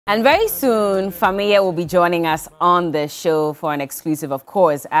And very soon, Familia will be joining us on the show for an exclusive, of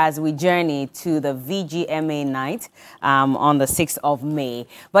course, as we journey to the VGMA night on the 6th of May.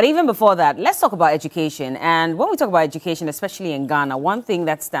 But even before that, let's talk about education. And when we talk about education, especially in Ghana, one thing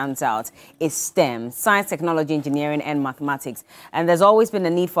that stands out is STEM, science, technology, engineering, and mathematics. And there's always been a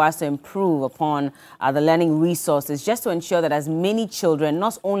need for us to improve upon the learning resources just to ensure that as many children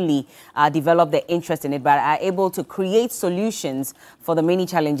not only develop their interest in it, but are able to create solutions for the many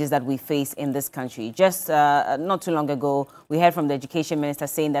challenges that we face in this country. Just not too long ago, we heard from the education minister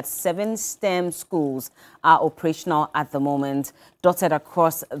saying that 7 STEM schools are operational at the moment, dotted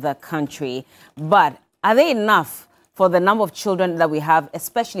across the country. But are they enough for the number of children that we have,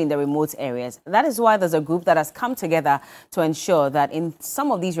 especially in the remote areas? That is why there's a group that has come together to ensure that in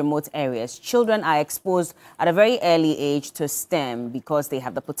some of these remote areas, children are exposed at a very early age to STEM because they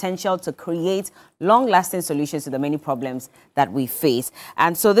have the potential to create long-lasting solutions to the many problems that we face.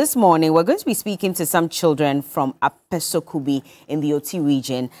 And so this morning, we're going to be speaking to some children from Apesokubi in the Oti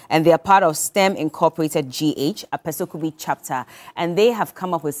region, and they are part of STEM Incorporated GH, Apesokubi chapter, and they have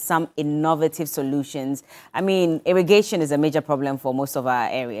come up with some innovative solutions. I mean, irrigation is a major problem for most of our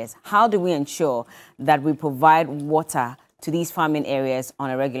areas. How do we ensure that we provide water to these farming areas on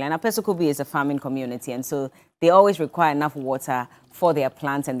a regular? And Apesokubi is a farming community, and so they always require enough water for their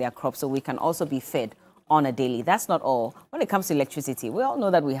plants and their crops so we can also be fed on a daily. That's not all. When it comes to electricity, we all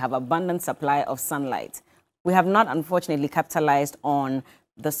know that we have abundant supply of sunlight. We have not, unfortunately, capitalized on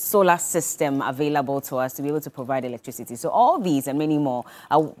the solar system available to us to be able to provide electricity. So all these and many more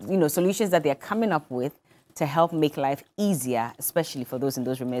are, solutions that they're coming up with to help make life easier, especially for those in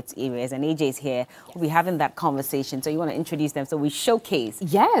those remote areas. And AJ is here. We'll be having that conversation. So you want to introduce them so we showcase.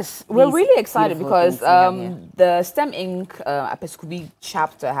 Yes, we're really excited because the STEM Inc. Apesokubi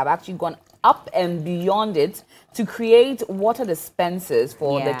chapter have actually gone up and beyond it to create water dispensers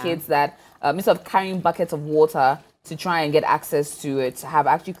for the kids that, instead of carrying buckets of water to try and get access to it, have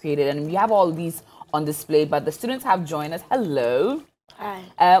actually created. And we have all these on display, but the students have joined us. Hello.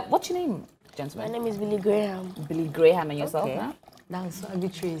 Hi. What's your name? Gentlemen. My name is Billy Graham. Billy Graham, and yourself? Okay. Danswa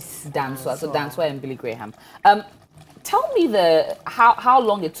Beatrice. Danswa. So Danswa and Billy Graham. Tell me how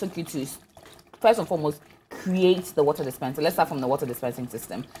long it took you to, first and foremost, create the water dispenser. Let's start from the water dispensing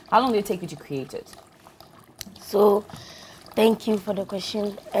system. How long did it take you to create it? So, thank you for the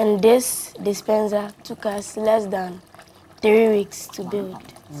question. And this dispenser took us less than 3 weeks to build.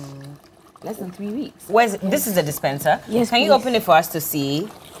 Less than 3 weeks. This is the dispenser? Yes, Can you open it for us to see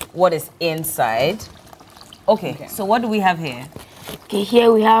what is inside? Okay, so what do we have here? Okay, here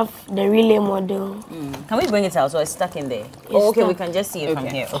we have the relay model. Can we bring it out? So it's stuck in there. It's okay, we stuck. can just see it from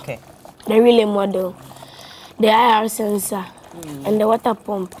here. Okay. The relay model, the IR sensor, and the water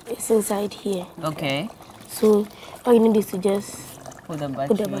pump is inside here. Okay. So, all you need is to just Put the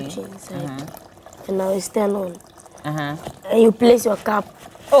put the battery inside. And now it's turned on. And you place your cap.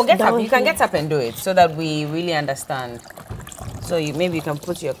 Oh, get up. down You can here. get up and do it so that we really understand. So maybe you can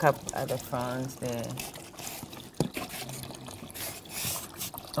put your cup at the front there.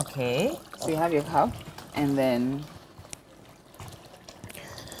 Okay. So you have your cup, and then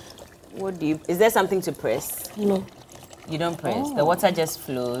Is there something to press? No. You don't press. The water just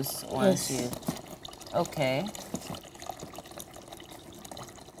flows once you. Okay.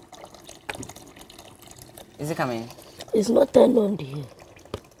 Is it coming? It's not turned on here.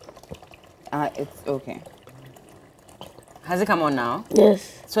 it's okay. Has it come on now?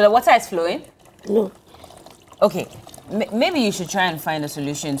 Yes. So the water is flowing? No. Okay. Maybe you should try and find a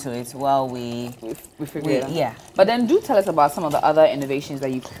solution to it while we figure it out. Yeah. But then do tell us about some of the other innovations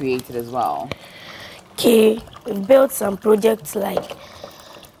that you've created as well. Okay, we've built some projects like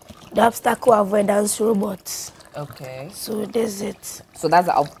the obstacle avoidance robots. Okay. So this is it. So that's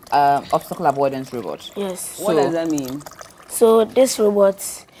the obstacle avoidance robot. Yes. What does that mean? So this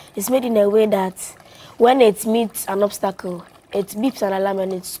robot is made in a way that when it meets an obstacle, it beeps an alarm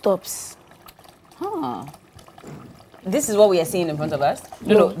and it stops. Huh. This is what we are seeing in front of us?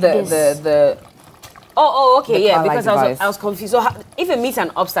 No, the okay, the yeah, car-like because device. I was confused. So if it meets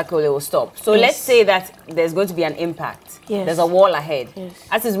an obstacle, it will stop. So let's say that there's going to be an impact. Yes. There's a wall ahead. Yes.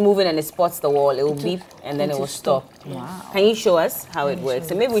 As it's moving and it spots the wall, it will beep and then it will stop. Wow. Can you show us how it works?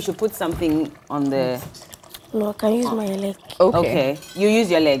 So maybe we should put something on the... No, I can use my leg. Okay. You use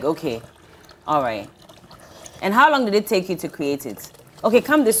your leg. Okay. All right. And how long did it take you to create it? Okay,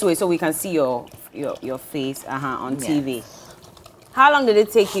 come this way so we can see your face on TV. How long did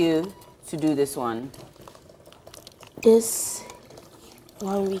it take you to do this one? This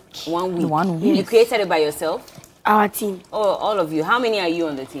 1 week. 1 week. 1 week. You created it by yourself? Our team. Oh, all of you. How many are you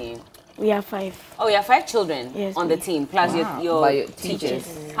on the team? We have 5. Oh, you have 5 children Yes, on the please. team, plus your teachers.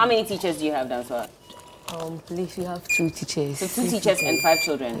 Teachers. How many teachers do you have, Danswa? Please, we have 2 teachers. So 2 teachers and 5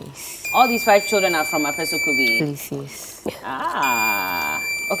 children. Yes. All these 5 children are from Apesokubi. Please, yes. Ah.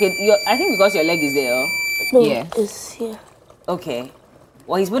 Okay, I think because your leg is there. Oh? No, Yeah. it's here. Okay.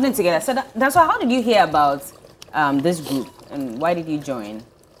 Well, he's putting it together. So that's why. How did you hear about this group, and why did you join?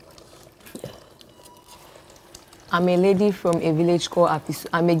 I'm a lady from a village called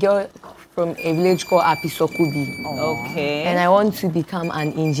I'm a girl from a village called Apisokubi. Okay. And I want to become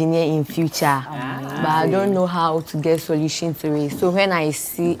an engineer in future, but I don't know how to get solution to it. So when I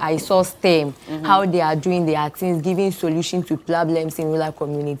saw STEM, how they are doing their things, giving solution to problems in rural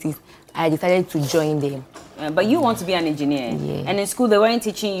communities, I decided to join them. But you want to be an engineer. Yeah. And in school, they weren't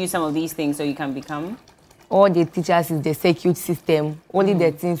teaching you some of these things so you can become? All they teach us is the circuit system. Only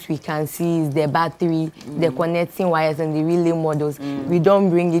the things we can see is the battery, the connecting wires, and the relay models. We don't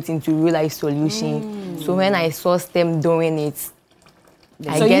bring it into real life solution. So when I saw STEM doing it,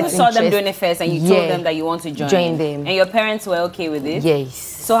 so you saw them doing it first, and you told them that you want to join them. And your parents were okay with it? Yes.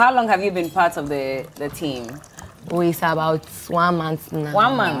 So how long have you been part of the team? Oh, it's about 1 month now.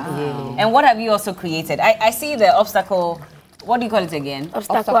 1 month? Yeah. And what have you also created? I see the obstacle. What do you call it again?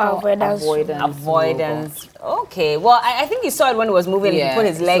 Obstacle avoidance. Avoidance. Okay. Well, I think you saw it when he was moving. He put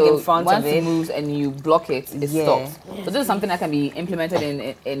his leg in front of it. Once it moves and you block it, it stops. So this is something that can be implemented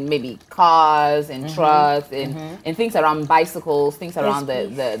in maybe cars and trucks and things around bicycles, things around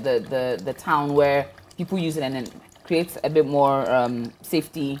the town where people use it, and then creates a bit more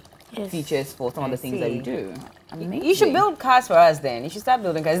safety features for some of the things that we do. Amazing. You should build cars for us then. You should start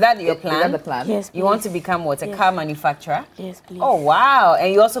building cars. Is that your plan? Is that the plan? Yes, please. You want to become what? A car manufacturer? Yes, please. Oh, wow.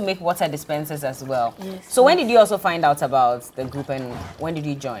 And you also make water dispensers as well. Yes. So when did you also find out about the group, and when did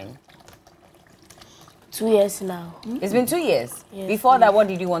you join? 2 years now. It's been 2 years. Yes, Before that, what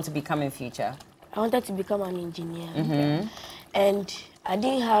did you want to become in future? I wanted to become an engineer. And I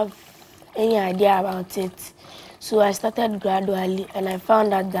didn't have any idea about it. So I started gradually, and I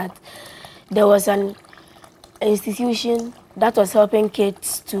found out that there was an institution that was helping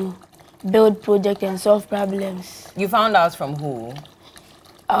kids to build projects and solve problems. You found out from who?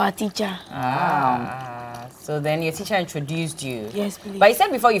 Our teacher. So then your teacher introduced you. Yes, please. But you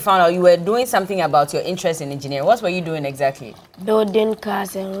said before you found out you were doing something about your interest in engineering. What were you doing exactly? Building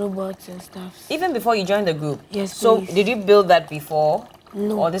cars and robots and stuff. Even before you joined the group? Yes, So please. did you build that before?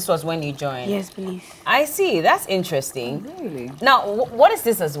 No. Or this was when you joined? Yes, please. I see. That's interesting. Really? Now, what is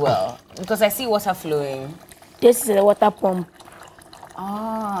this as well? Because I see water flowing. This is a water pump.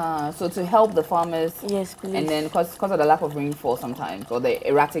 So to help the farmers. Yes, please. And then because of the lack of rainfall sometimes, or the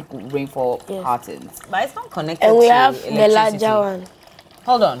erratic rainfall patterns. But it's not connected And we to have electricity. the larger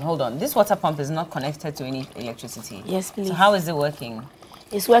one. Hold on. This water pump is not connected to any electricity. Yes, please. So how is it working?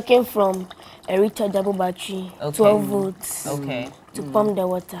 It's working from a rechargeable battery, 12 volts, to pump the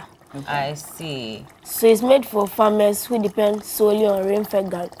water. I see. So it's made for farmers who depend solely on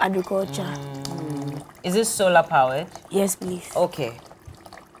rain-fed agriculture. Is this solar powered? Yes, please. Okay.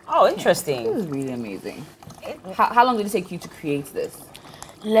 Oh, interesting. This is really amazing. How long did it take you to create this?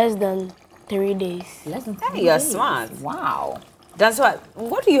 Less than 3 days. Less than 3 Hey, you're days. smart. Wow. That's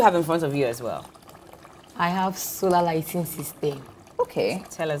what do you have in front of you as well? I have solar lighting system. Okay.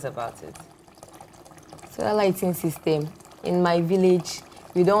 Tell us about it. Solar lighting system. In my village,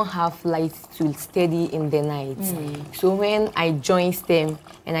 we don't have lights to steady in the night. So when I joined STEM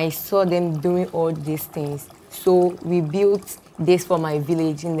and I saw them doing all these things, so we built this for my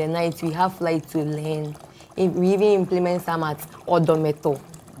village. In the night, we have light to learn. We even implement some at odometer.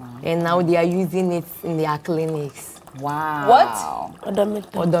 And now they are using it in their clinics. Wow. What?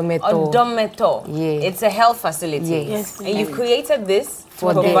 Odometer. Odometer. Yeah. It's a health facility. Yes, And you've created this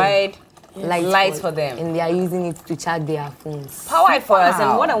For to them. provide Lights lights for them. And they are using it to charge their phones. Power it for us. And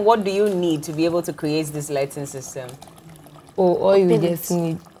Wow. what do you need to be able to create this lighting system? Oh, all you Open just it.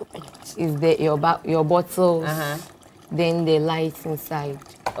 need is your bottles, then the lights inside.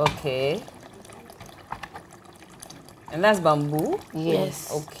 Okay. And that's bamboo?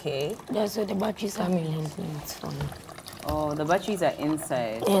 Yes. Okay. That's what the batteries are. Family holding it for me. Oh, the batteries are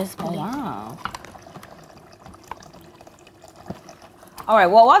inside. Yes, Oh, please. wow. All right,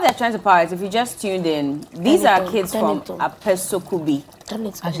 well, while they're trying to power it, if you just tuned in, these are kids Turn from it on. Apesokubi. Turn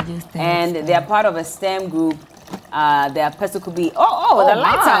it I on. should just And they are part of a STEM group. They are Apesokubi. Oh, the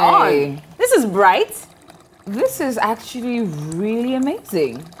lights are my. on. This is bright. This is actually really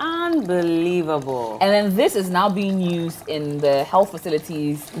amazing. Unbelievable. And then this is now being used in the health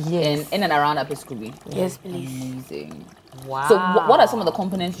facilities Yes. in and around Apeskobi. Yes, please. Amazing. Wow. So what are some of the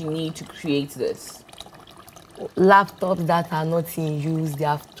components you need to create this? laptops that are not in use, they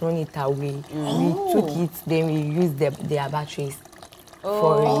have thrown it away. We took it, then we used their batteries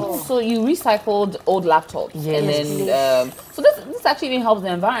for it. So you recycled old laptops, Yes. and then so this actually even helps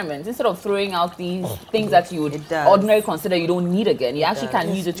the environment. Instead of throwing out these things that you would ordinarily consider you don't need again, you actually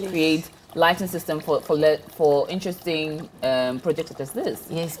can use it to create lighting system for interesting projects such as this.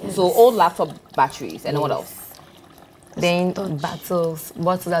 Yes. So old laptop batteries, and what else? Then bottles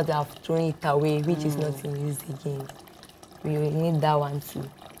that they have thrown it away, which is not in use again. We will need that one too.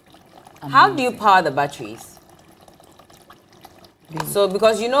 How do you power the batteries? So,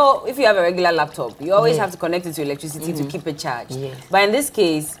 because you know, if you have a regular laptop, you always have to connect it to electricity to keep it charged. Yes. But in this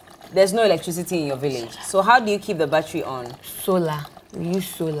case, there's no electricity in your village. So how do you keep the battery on? Solar. We use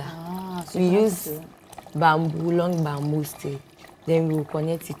solar. So We use bamboo, long bamboo stick. Then we will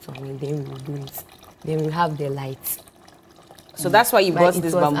connect it on it. Then we will do it. Then we have the lights. So that's why you bought But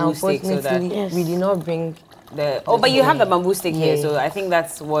this it was bamboo stick, so that unfortunately, we did not bring the... Oh, but you have the bamboo stick here, Yeah. so I think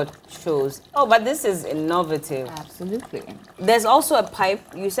that's what shows. Oh, but this is innovative. Absolutely. There's also a pipe.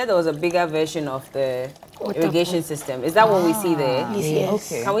 You said there was a bigger version of the irrigation system. Is that what we see there?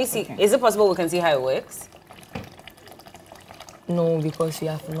 Yes. Okay. Can we see? Is it possible we can see how it works? no because we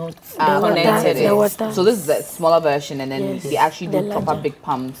have not. Connected The it. water. So this is the smaller version, and then Yes. they actually do The proper larger. big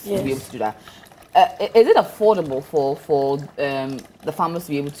pumps to be Yes. able to do that. Is it affordable for the farmers to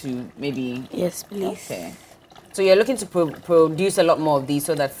be able to maybe? Yes, please. Okay. So you're looking to produce a lot more of these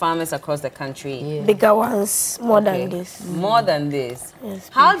so that farmers across the country, Bigger ones, more than this. more than this. Yes,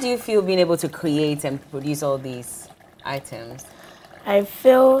 How do you feel being able to create and produce all these items? I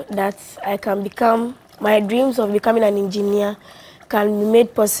feel that I can become, my dreams of becoming an engineer can be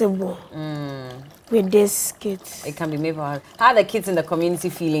made possible with these kids. It can be made for how are the kids in the community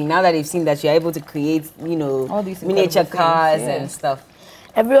feeling now that they've seen that you're able to create, you know, All these miniature incredible cars things, yeah. and stuff?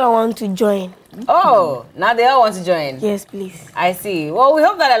 Everyone wants to join. Oh, now they all want to join. Yes, please. I see. Well, we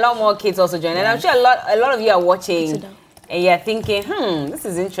hope that a lot more kids also join, and I'm sure a lot of you are watching Sit down. and you're thinking, this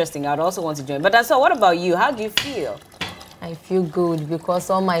is interesting. I'd also want to join. But so, what about you? How do you feel? I feel good because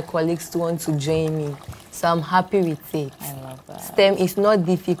all my colleagues want to join me. So I'm happy with it. I love that. STEM is not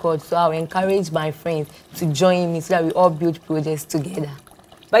difficult, so I'll encourage my friends to join me so that we all build projects together.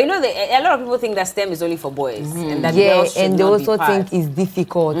 But you know, a lot of people think that STEM is only for boys, and that Yeah, girls should and they not be also part. think it's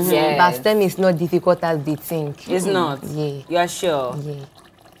difficult. Yes. But STEM is not difficult as they think. It's not. Yeah. You are sure? Yeah.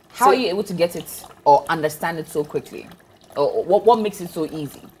 How are you able to get it or understand it so quickly? Or what makes it so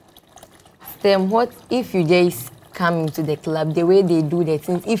easy? STEM, what if you just come into the club, the way they do the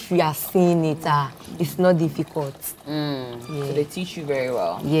things, if you are seeing it, it's not difficult. So they teach you very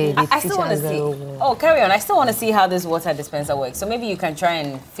well. Yeah, they I teach still want to us very see. well. Oh, carry on. I still want to see how this water dispenser works. So maybe you can try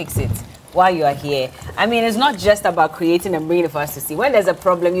and fix it while you are here. I mean, it's not just about creating and bringing it for us to see. When there's a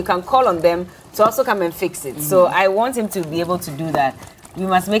problem, you can call on them to also come and fix it. So I want him to be able to do that. We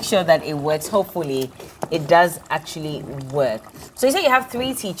must make sure that it works. Hopefully, it does actually work. So you say you have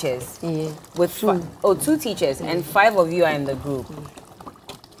 3 teachers. Yeah. With 2 teachers, and 5 of you are in the group.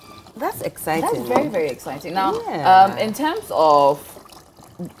 That's exciting. That's very, very exciting. Now, Yeah. in terms of,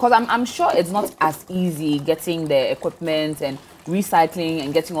 because I'm sure it's not as easy getting the equipment and recycling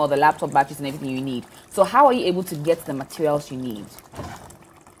and getting all the laptop batteries and everything you need. So how are you able to get the materials you need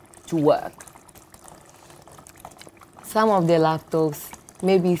to work? Some of the laptops,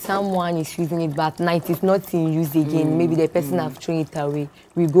 maybe someone is using it, but at night it's not in use again. Maybe the person have thrown it away.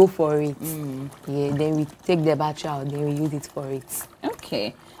 We go for it. Yeah, then we take the battery out, then we use it for it.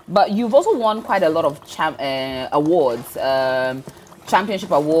 Okay. But you've also won quite a lot of awards,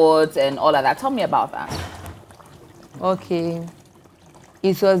 championship awards and all of that. Tell me about that. Okay.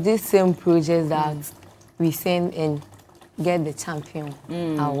 It was this same project that we sent and get the champion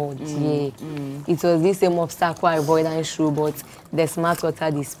award. Yeah. It was this same obstacle avoidance robot, the smart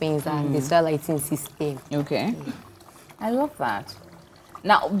water dispenser, the solar lighting system. Okay. I love that.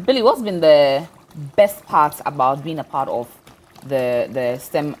 Now, Billy, what's been the best part about being a part of the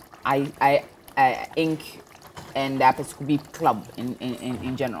STEM Inc. and the Apeskubi Club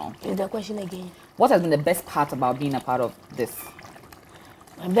in general? Is the question again? What has been the best part about being a part of this?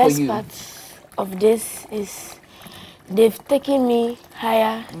 The best you? part of this is they've taken me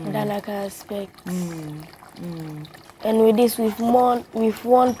higher than I can expect. And with this, we've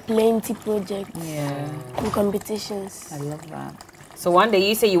won plenty projects and competitions. I love that. So one day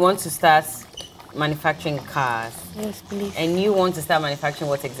you say you want to start manufacturing cars, Yes, please. and you want to start manufacturing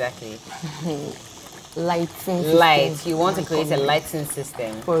what exactly? Lighting Light. system You want to create a lighting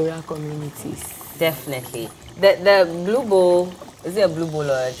system. for rural communities. Definitely. The blue bowl, is it a blue bowl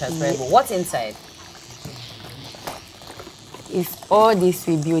or a transparent bowl? What's inside? It's all this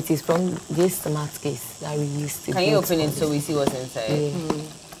we built is from this smart case that we used to. Can you open it so we see what's inside? Yeah.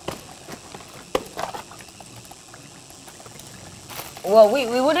 Well,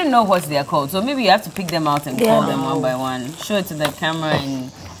 we wouldn't know what they're called, so maybe you have to pick them out and call them one by one. Show it to the camera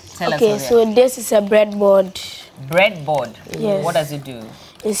and tell us. Okay, so this is a breadboard. Breadboard? Yes. What does it do?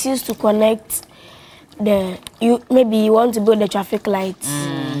 It's used to connect maybe you want to build the traffic lights,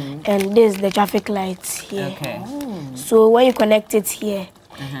 and this is the traffic lights here. Okay. So when you connect it here,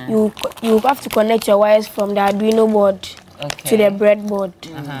 you have to connect your wires from the Arduino board to the breadboard.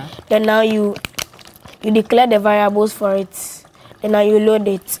 Then now you declare the variables for it. And now you load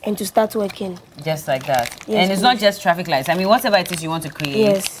it and to start working. Just like that. Yes, and it's not just traffic lights. I mean, whatever it is you want to create.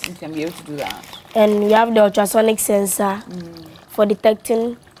 Yes. You can be able to do that. And you have the ultrasonic sensor for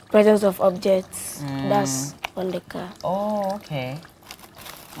detecting presence of objects. That's on the car. Oh, okay.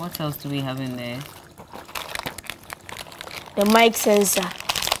 What else do we have in there? The mic sensor.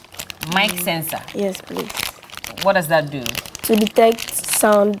 Mic sensor. Yes, please. What does that do? To detect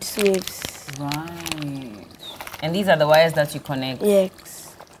sound waves. Right. And these are the wires that you connect?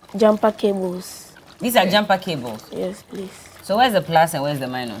 Yes. Jumper cables. These are jumper cables? Yes, please. So where's the plus and where's the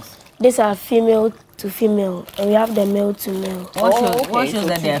minus? These are female to female, and we have the male to male. What shows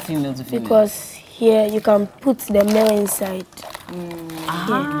that they are female to female? Because here you can put the male inside.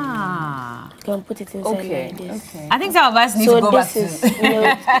 Ah. You can put it inside like this. Okay. I think some of us need to go back to...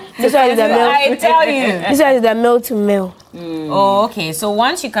 This one is the male. I tell you. This one is the male to male. Oh, okay. So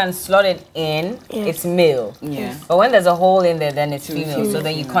once you can slot it in, it's male. Yeah. But when there's a hole in there, then it's female. So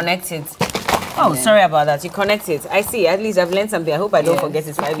then you connect it. Oh, sorry about that. You connect it. I see. At least I've learned something. I hope I don't forget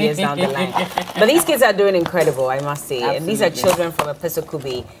it 5 years down the line. But these kids are doing incredible, I must say. Absolutely. And these are children from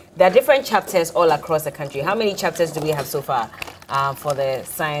Epesokubi. There are different chapters all across the country. How many chapters do we have so far for the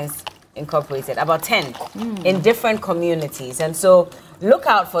Science Incorporated? About 10 in different communities. And so look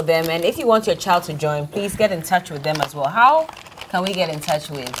out for them. And if you want your child to join, please get in touch with them as well. How can we get in touch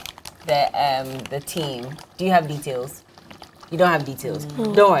with the team? Do you have details? You don't have details.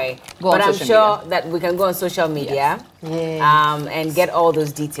 Don't worry. But I'm sure that we can go on social media and get all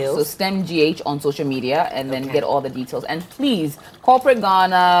those details. So STEM GH on social media and then get all the details. And please, corporate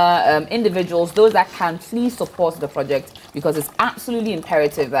Ghana, individuals, those that can, please support the project because it's absolutely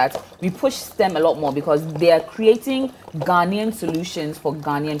imperative that we push STEM a lot more because they are creating Ghanaian solutions for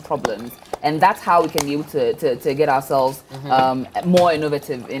Ghanaian problems. And that's how we can be able to get ourselves more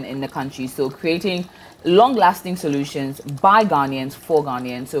innovative in the country. So creating long-lasting solutions by Ghanaians for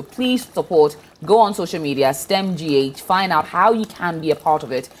Ghanaians. So please support, go on social media, STEM GH, find out how you can be a part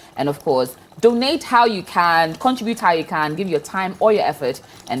of it. And of course, donate how you can, contribute how you can, give your time or your effort,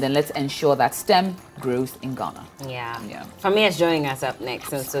 and then let's ensure that STEM grows in Ghana. Yeah. Famia is joining us up next,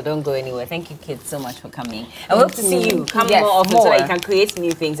 so don't go anywhere. Thank you, kids, so much for coming. I hope to see you come more often so that you can create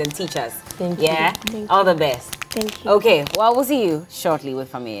new things and teach us. Thank you. All the best. Thank you. Okay, well, we'll see you shortly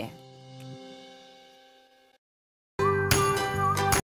with Famia.